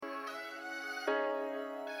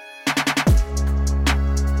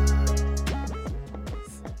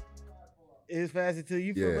His fast until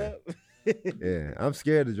you pull Yeah. up. Yeah, I'm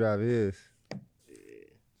scared to drive his.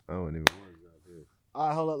 I don't even want to drive his. All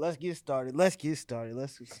right, hold up. Let's get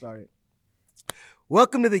started.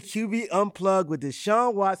 Welcome to the QB Unplugged with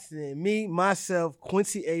Deshaun Watson and me, myself,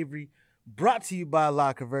 Quincy Avery, brought to you by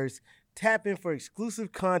Lockerverse. Tap in for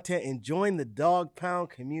exclusive content and join the Dog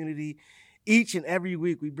Pound community. Each and every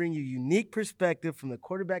week, we bring you unique perspective from the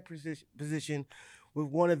quarterback position with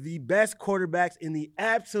one of the best quarterbacks in the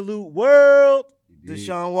absolute world,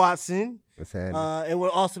 Deshaun Watson. What's happening? And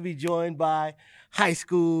we'll also be joined by high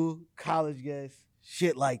school, college guests,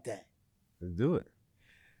 shit like that. Let's do it.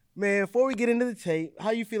 Man, before we get into the tape,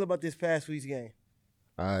 how you feel about this past week's game?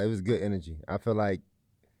 It was good energy. I feel like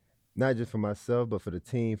not just for myself, but for the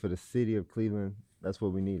team, for the city of Cleveland, that's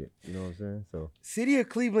what we needed. You know what I'm saying? So City of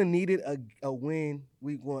Cleveland needed a win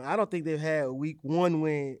week one. I don't think they've had a week one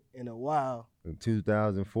win in a while. in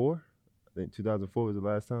 2004, I think 2004 was the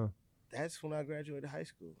last time. That's when I graduated high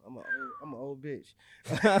school. I'm an old bitch.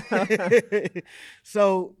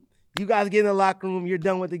 So you guys get in the locker room. You're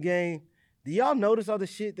done with the game. Do y'all notice all the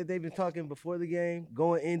shit that they've been talking before the game,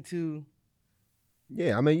 going into?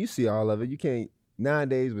 Yeah, I mean, you see all of it. You can't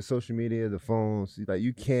nowadays with social media, the phones, like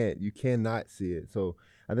you cannot see it. So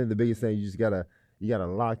I think the biggest thing you gotta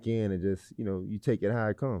lock in and just you take it how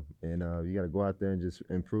it come, and you gotta go out there and just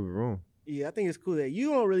improve the room. Yeah, I think it's cool that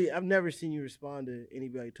you don't really. I've never seen you respond to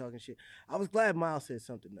anybody talking shit. I was glad Miles said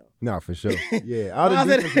something though. No, for sure. Yeah, all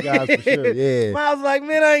the defensive guys for sure. Yeah, Miles was like,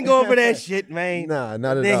 man, I ain't going for that shit, man. Nah,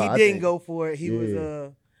 not at then all. Then he didn't go for it. He was Yeah.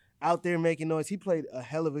 out there making noise. He played a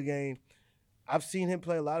hell of a game. I've seen him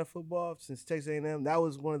play a lot of football since Texas A&M. That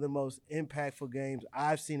was one of the most impactful games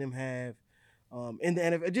I've seen him have in the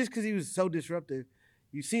NFL. Just because he was so disruptive.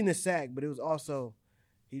 You've seen the sack, but it was also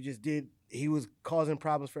he was causing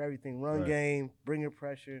problems for everything. Run game, bringing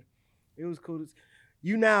pressure. It was cool.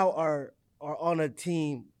 You now are on a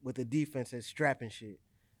team with a defense that's strapping shit.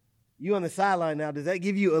 You on the sideline now. Does that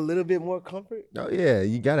give you a little bit more comfort? Oh yeah,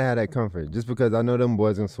 you gotta have that comfort. Just because I know them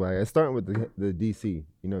boys gonna swag. It's starting with the DC.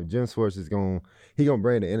 Jim Schwartz is gonna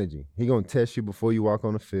bring the energy. He gonna test you before you walk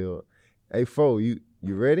on the field. Hey, Fo, you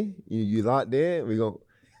ready? You locked in? We gonna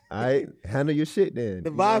all right, handle your shit then. The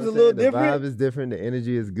vibe's a little different. The vibe is different. The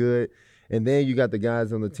energy is good. And then you got the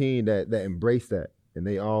guys on the team that embrace that. And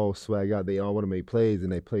they all swag out. They all want to make plays, and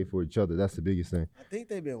they play for each other. That's the biggest thing. I think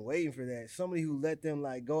they've been waiting for that. Somebody who let them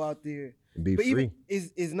go out there. And be but free.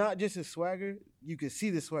 Even it's not just a swagger. You can see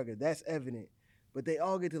the swagger. That's evident. But they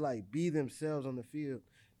all get to be themselves on the field.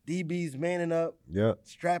 DB's manning up. Yep.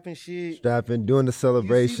 Strapping shit. Strapping, doing the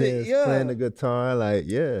celebrations, playing the guitar.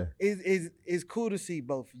 It's cool to see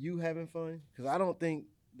both you having fun, because I don't think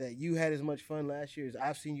that you had as much fun last year as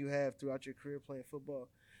I've seen you have throughout your career playing football.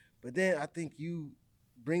 But then I think you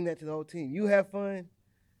bring that to the whole team. You have fun.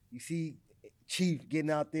 You see Chief getting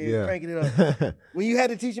out there, cranking it up. When you had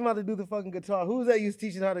to teach him how to do the fucking guitar, who was that you was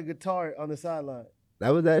teaching how to guitar on the sideline? That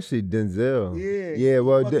was actually Denzel. Yeah. Yeah,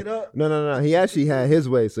 well, fuck it up? No. He actually had his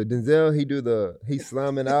way. So Denzel, he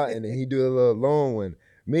slamming out, and then he do a little long one.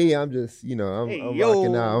 Me, I'm just, I'm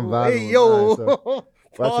rocking out. I'm vibing. Hey, yo. So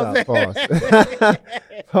watch out, pause.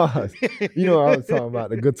 Pause. You know what I was talking about,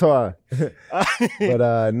 the guitar. But,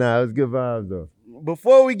 it was good vibes, though.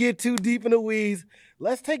 Before we get too deep in the weeds,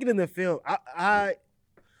 let's take it in the film.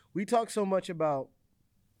 We talk so much about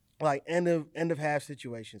end of half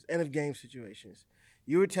situations, end of game situations.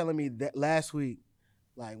 You were telling me that last week,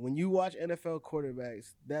 when you watch NFL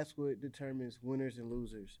quarterbacks, that's what determines winners and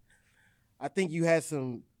losers. I think you had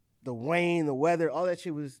the rain, the weather, all that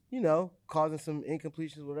shit was, causing some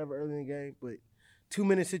incompletions, whatever, early in the game. But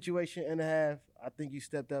 2-minute situation and a half, I think you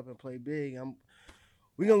stepped up and played big.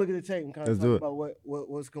 We're gonna look at the tape and kind of talk about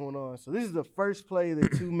what's going on. So this is the first play of the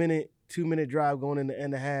 2-minute drive going in the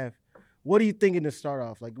end of half. What are you thinking to start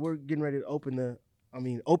off? We're getting ready to open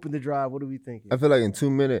the drive. What are we thinking? I feel like in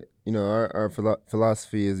 2 minutes, our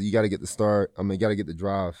philosophy is you got to get the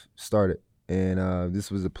drive started. And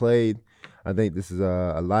this was a play. I think this is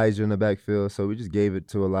Elijah in the backfield. So we just gave it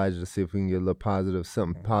to Elijah to see if we can get a little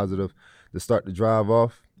something positive to start the drive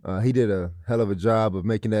off. He did a hell of a job of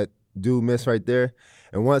making that dude miss right there.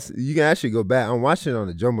 And once you can actually go back, I'm watching it on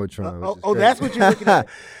the Jumbotron. That's what you're looking at.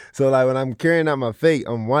 So when I'm carrying out my fake,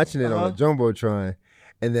 I'm watching it on the Jumbotron.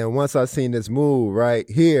 And then once I seen this move right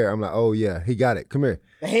here, I'm like, oh yeah, he got it. Come here.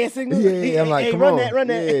 The hand signal? Yeah, I'm like, come on. Run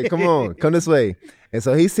that. Yeah, come on. Come this way. And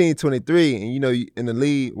so he's seen 23, and in the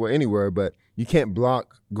lead or anywhere, but you can't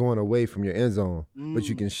block going away from your end zone. But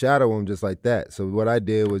you can shadow him just like that. So what I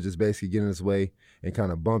did was just basically get in his way and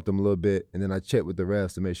kind of bumped him a little bit. And then I checked with the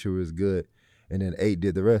refs to make sure it was good. And then 8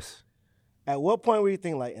 did the rest. At what point were you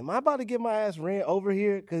thinking, like, am I about to get my ass ran over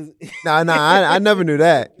here? Because I never knew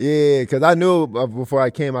that. Yeah, because I knew before I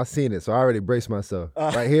came, I seen it. So I already braced myself.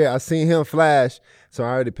 Right here, I seen him flash. So I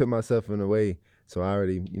already put myself in the way. So I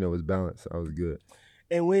already, was balanced. I was good.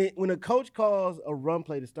 And when a coach calls a run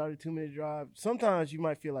play to start a 2-minute drive, sometimes you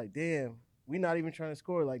might feel like, damn, we're not even trying to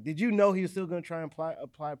score. Like, did you know he was still going to try and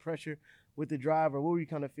apply pressure with the drive, or what were you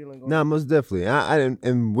kind of feeling? Nah, most definitely. I didn't,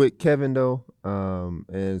 and with Kevin though,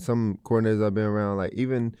 and some coordinators I've been around, like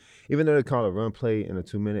even though they call a run play in a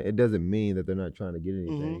 2-minute, it doesn't mean that they're not trying to get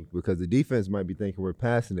anything because the defense might be thinking we're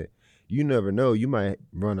passing it. You never know. You might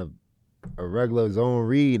run a regular zone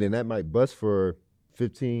read, and that might bust for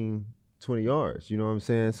 15, 20 yards. You know what I'm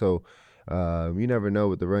saying? So you never know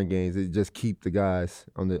with the run games. It just keep the guys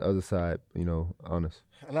on the other side, honest.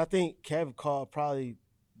 And I think Kev called probably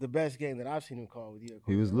the best game that I've seen him call with you.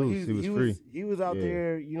 He was loose. He was free. He was out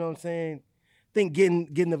there, you know what I'm saying? I think getting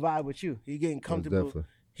the vibe with you. He getting comfortable.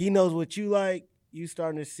 He knows what you like. You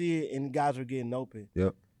starting to see it, and guys were getting open.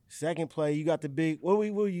 Yep. Second play, you got the big.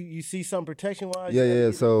 You see some protection wise? Yeah.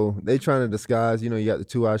 So they trying to disguise. You got the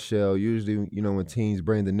 2-eye shell. Usually, when teams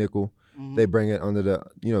bring the nickel, they bring it under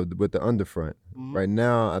the with the underfront. Right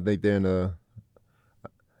now, I think they're in a.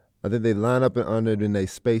 I think they line up and under, then they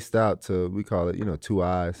spaced out to, we call it, 2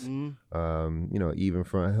 eyes, even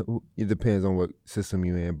front. It depends on what system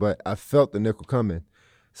you're in. But I felt the nickel coming.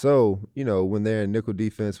 So, when they're in nickel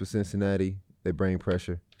defense with Cincinnati, they bring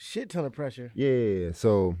pressure. Shit ton of pressure. Yeah.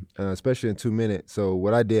 So, especially in 2 minutes. So,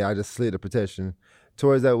 what I did, I just slid the protection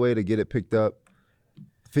towards that way to get it picked up.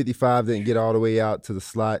 55 didn't get all the way out to the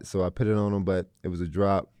slot, so I put it on him, but it was a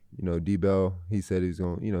drop. D-Bell, he said he was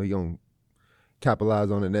going to, capitalize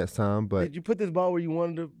on it next time. But did you put this ball where you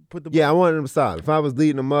wanted to put the ball? Yeah, I wanted him to stop. If I was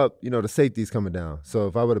leading him up, the safety's coming down. So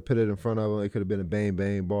if I would have put it in front of him, it could have been a bang,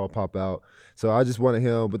 bang, ball pop out. So I just wanted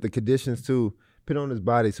him, but the conditions too, put it on his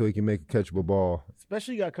body so he can make a catchable ball.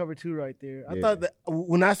 Especially you got cover 2 right there. I thought that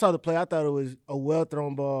when I saw the play, I thought it was a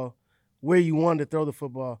well-thrown ball where you wanted to throw the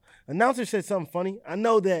football. Announcer said something funny. I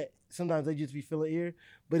know that sometimes they just be filling ear,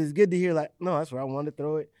 but it's good to hear like, no, that's where I wanted to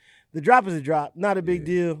throw it. The drop is a drop. Not a big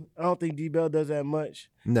deal. I don't think D-Bell does that much.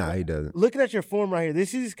 Nah, he doesn't. Looking at your form right here,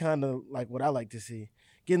 this is kind of like what I like to see.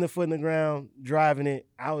 Getting the foot in the ground, driving it.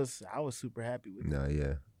 I was super happy with it. Nah,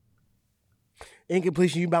 yeah.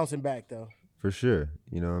 Incompletion, you bouncing back, though. For sure.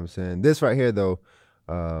 You know what I'm saying? This right here, though,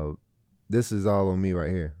 this is all on me right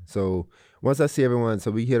here. So once I see everyone,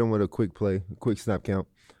 so we hit him with a quick play, quick snap count.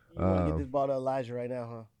 You want to get this ball to Elijah right now,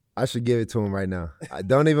 huh? I should give it to him right now. I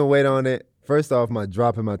don't even wait on it. First off, my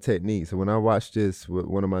drop and my technique. So when I watched this,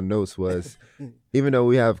 one of my notes was, even though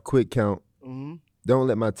we have quick count, don't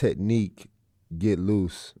let my technique get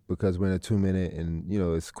loose because we're in a 2-minute and,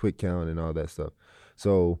 it's quick count and all that stuff.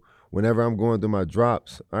 So whenever I'm going through my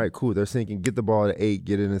drops, all right, cool. They're sinking, get the ball to 8,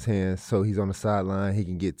 get it in his hands so he's on the sideline, he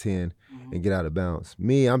can get 10 and get out of bounds.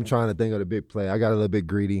 Me, I'm trying to think of the big play. I got a little bit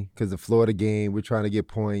greedy because the Florida game, we're trying to get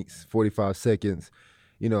points, 45 seconds.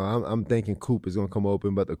 I'm thinking Coop is going to come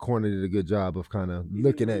open, but the corner did a good job of kind of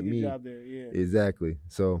looking at me. Job there, yeah. Exactly.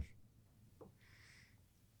 So.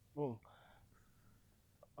 Boom.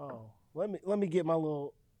 Oh, let me get my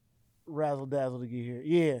little razzle dazzle to get here.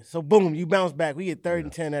 Yeah. So boom, you bounce back. We get 3rd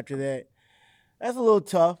and 10 after that. That's a little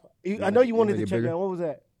tough. I know you wanted to check down. What was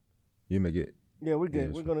that? You make it. Yeah, we're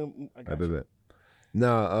good. We're gonna. I bet.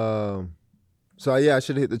 Now, so, I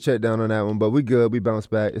should have hit the check down on that one, but we good. We bounce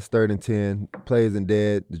back. It's 3rd and 10. Play isn't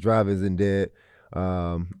dead. The drive isn't dead.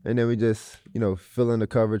 And then we just, fill in the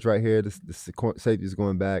coverage right here. The safety's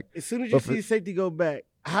going back. As soon as you see the safety go back,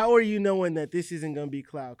 how are you knowing that this isn't going to be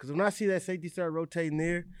cloud? Because when I see that safety start rotating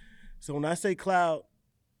there, so when I say cloud,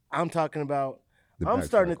 I'm talking about I'm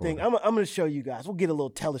starting to think, I'm going to show you guys. We'll get a little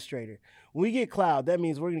telestrator. When we get cloud, that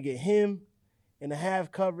means we're going to get him in the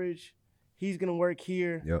half coverage. He's going to work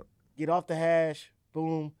here. Yep. Get off the hash,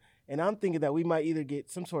 boom. And I'm thinking that we might either get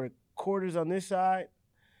some sort of quarters on this side,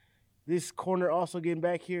 this corner also getting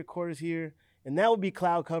back here, quarters here, and that would be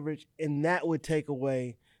cloud coverage, and that would take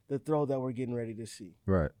away the throw that we're getting ready to see.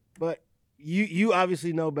 Right. But you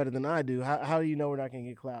obviously know better than I do. How do you know we're not going to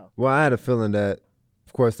get cloud? Well, I had a feeling that,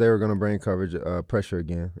 of course, they were going to bring coverage, pressure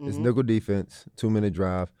again. It's nickel defense, 2-minute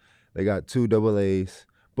drive. They got 2 double A's.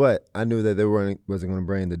 But I knew that they wasn't going to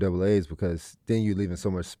bring the double A's because then you're leaving so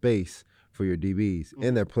much space for your DBs.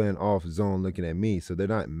 And they're playing off zone looking at me, so they're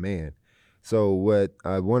not man. So what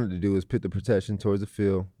I wanted to do is put the protection towards the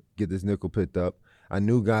field, get this nickel picked up. I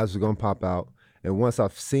knew guys were going to pop out. And once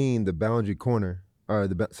I've seen the boundary corner, or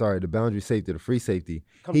the boundary safety, the free safety,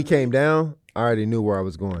 he came down, I already knew where I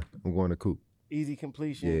was going. I'm going to Coop. Easy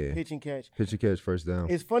completion, pitch and catch. Pitch and catch, first down.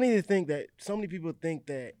 It's funny to think that so many people think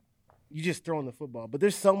that you just throwing the football. But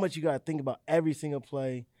there's so much you got to think about every single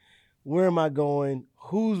play. Where am I going?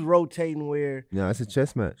 Who's rotating where? Yeah, it's a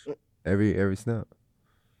chess match every snap.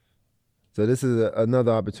 So this is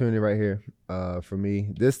another opportunity right here for me.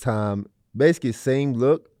 This time, basically same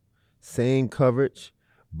look, same coverage,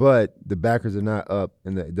 but the backers are not up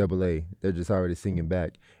in the AA. They're just already sinking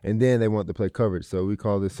back. And then they want to play coverage. So we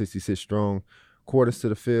call this 66 strong, quarters to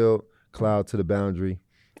the field, cloud to the boundary.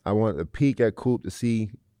 I want to peek at Coop to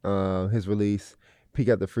see his release, peek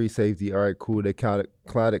at the free safety. All right, cool. They clouded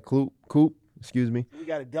Coop. Excuse me. We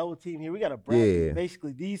got a double team here. We got a bracket.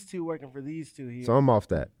 Basically, these two working for these two here. So I'm off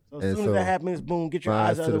that. So as soon as that happens, boom, get your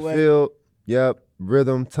eyes out to of the the way. field. Yep,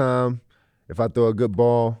 rhythm, time. If I throw a good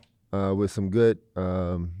ball with some good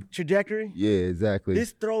trajectory. Yeah, exactly.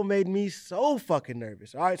 This throw made me so fucking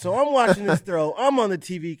nervous. All right, so I'm watching this throw. I'm on the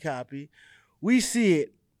TV copy. We see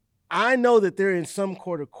it. I know that they're in some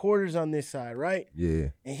quarters on this side, right? Yeah.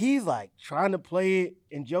 And he's like trying to play it,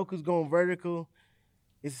 and Joker's going vertical.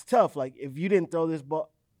 It's tough. Like, if you didn't throw this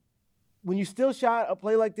ball, when you still shot a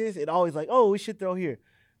play like this, it always like, oh, we should throw here.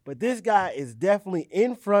 But this guy is definitely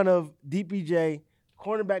in front of DPJ,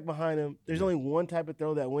 cornerback behind him. There's only one type of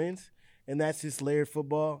throw that wins, and that's just layered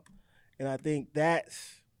football. And I think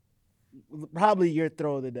that's probably your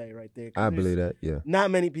throw of the day right there. I believe that, yeah.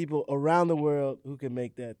 Not many people around the world who can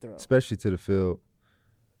make that throw. Especially to the field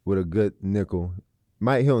with a good nickel.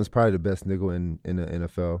 Mike Hilton's probably the best nickel in the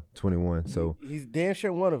NFL, 21. So he's damn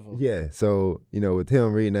sure one of them. Yeah. So, with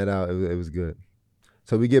him reading that out, it was good.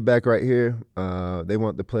 So we get back right here. They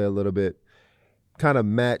want to play a little bit, kind of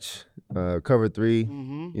match cover 3,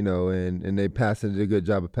 and they did a good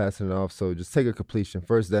job of passing it off. So just take a completion.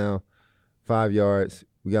 First down, 5 yards.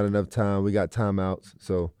 We got enough time. We got timeouts.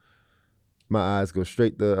 So my eyes go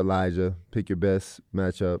straight to Elijah, pick your best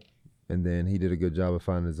matchup, and then he did a good job of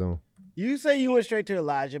finding the zone. You say you went straight to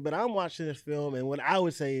Elijah, but I'm watching this film, and what I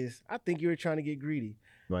would say is I think you were trying to get greedy.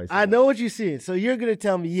 Right, I know what you're seeing. So you're going to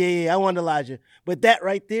tell me, yeah, I want Elijah. But that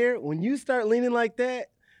right there, when you start leaning like that,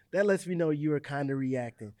 that lets me know you were kind of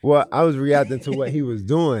reacting. Well, I was reacting to what he was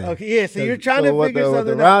doing. Okay, yeah, so you're trying to figure something out. What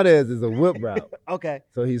the route is a whip route. Okay.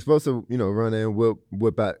 So he's supposed to, run in,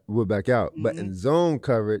 whip back out. But in zone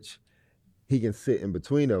coverage, he can sit in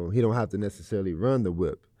between them. He don't have to necessarily run the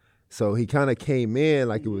whip. So he kind of came in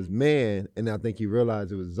like it was man, and I think he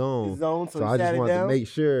realized it was zone. So I just wanted to make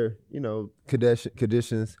sure,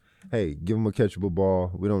 conditions, hey, give him a catchable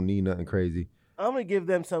ball. We don't need nothing crazy. I'm going to give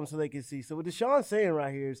them something so they can see. So what Deshaun's saying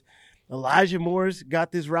right here is Elijah Moore's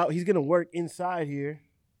got this route. He's going to work inside here.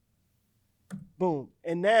 Boom.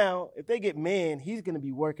 And now, if they get man, he's going to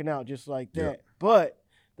be working out just like that. Yep. But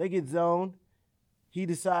they get zone. He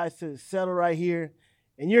decides to settle right here.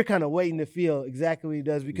 And you're kind of waiting to feel exactly what he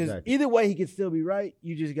does because either way he can still be right.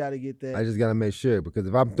 You just got to get that. I just got to make sure because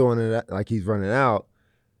if I'm throwing it like he's running out,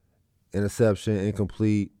 interception,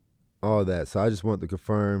 incomplete, all that. So I just want to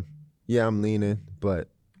confirm, yeah, I'm leaning, but,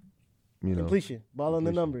 completion, ball on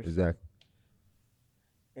the numbers. Exactly.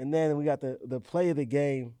 And then we got the play of the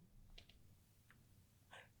game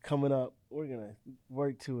coming up. We're going to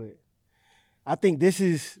work to it. I think this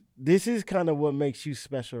is kind of what makes you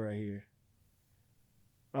special right here.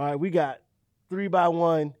 All right, we got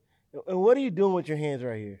 3x1. And what are you doing with your hands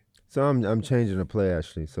right here? So I'm changing the play,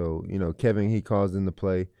 actually. So, Kevin, he calls in the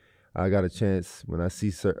play. I got a chance when I see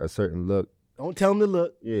a certain look. Don't tell him to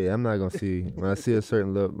look. Yeah, I'm not going to see. When I see a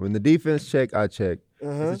certain look. When the defense check, I check.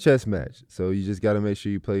 It's a chess match. So you just got to make sure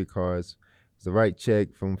you play your cards. It's the right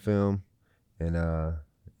check from film, and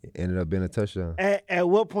it ended up being a touchdown. At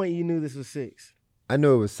what point you knew this was 6? I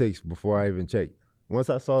knew it was 6 before I even checked. Once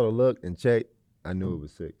I saw the look and checked, I knew it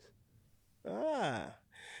was 6.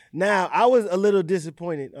 Now, I was a little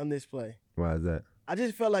disappointed on this play. Why is that? I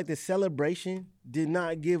just felt like the celebration did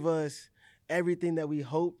not give us everything that we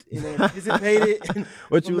hoped and anticipated.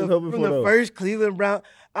 What you was hoping for, from the first Cleveland Brown.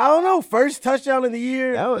 I don't know, first touchdown of the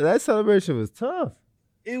year. That celebration was tough.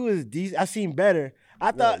 It was decent. I seen better.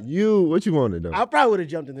 I thought. What you wanted, though? I probably would have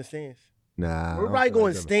jumped in the stands. Nah. We're probably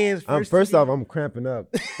going stands first. First off, I'm cramping up.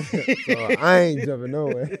 So I ain't jumping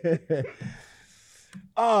nowhere.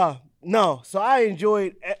 No. So I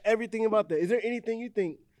enjoyed everything about that. Is there anything you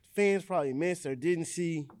think fans probably missed or didn't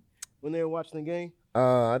see when they were watching the game?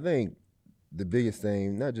 I think the biggest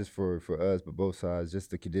thing, not just for us, but both sides, just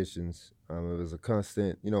the conditions. It was a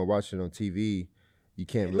constant, watching on TV, you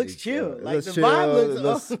can't it really. Looks chill. It like looks the chill, vibe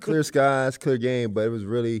looks it looks clear skies, clear game, but it was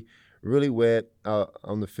really, really wet out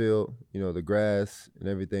on the field. The grass and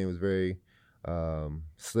everything was very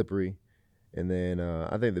slippery. And then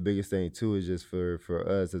I think the biggest thing, too, is just for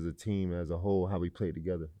us as a team as a whole, how we played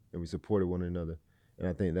together and we supported one another. And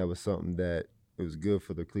I think that was something that it was good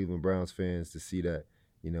for the Cleveland Browns fans to see that,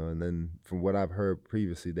 and then from what I've heard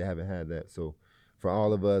previously, they haven't had that. So for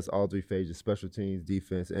all of us, all three phases, special teams,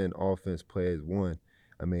 defense, and offense play as one,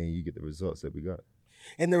 I mean, you get the results that we got.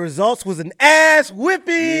 And the results was an ass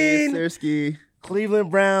whipping. Yes, Sirski. Cleveland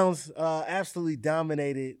Browns absolutely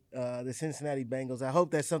dominated the Cincinnati Bengals. I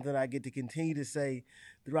hope that's something I get to continue to say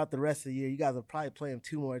throughout the rest of the year. You guys will probably play them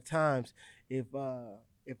 2 more times if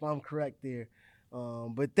I'm correct there.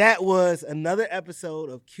 But that was another episode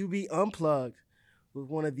of QB Unplugged with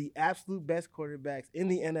one of the absolute best quarterbacks in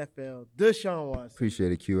the NFL, Deshaun Watson.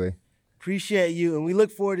 Appreciate it, QA. Appreciate you, and we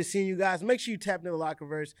look forward to seeing you guys. Make sure you tap into the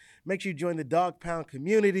Lockerverse. Make sure you join the Dog Pound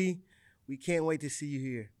community. We can't wait to see you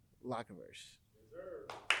here, Lockerverse.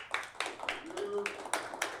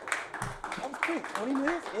 That was quick. 20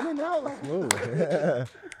 minutes in and out. Like, Smooth.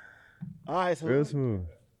 all right, so Real smooth.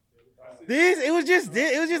 it was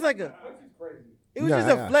just like a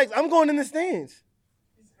flex. I'm going in the stands.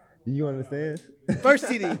 You understand? First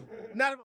TD. Not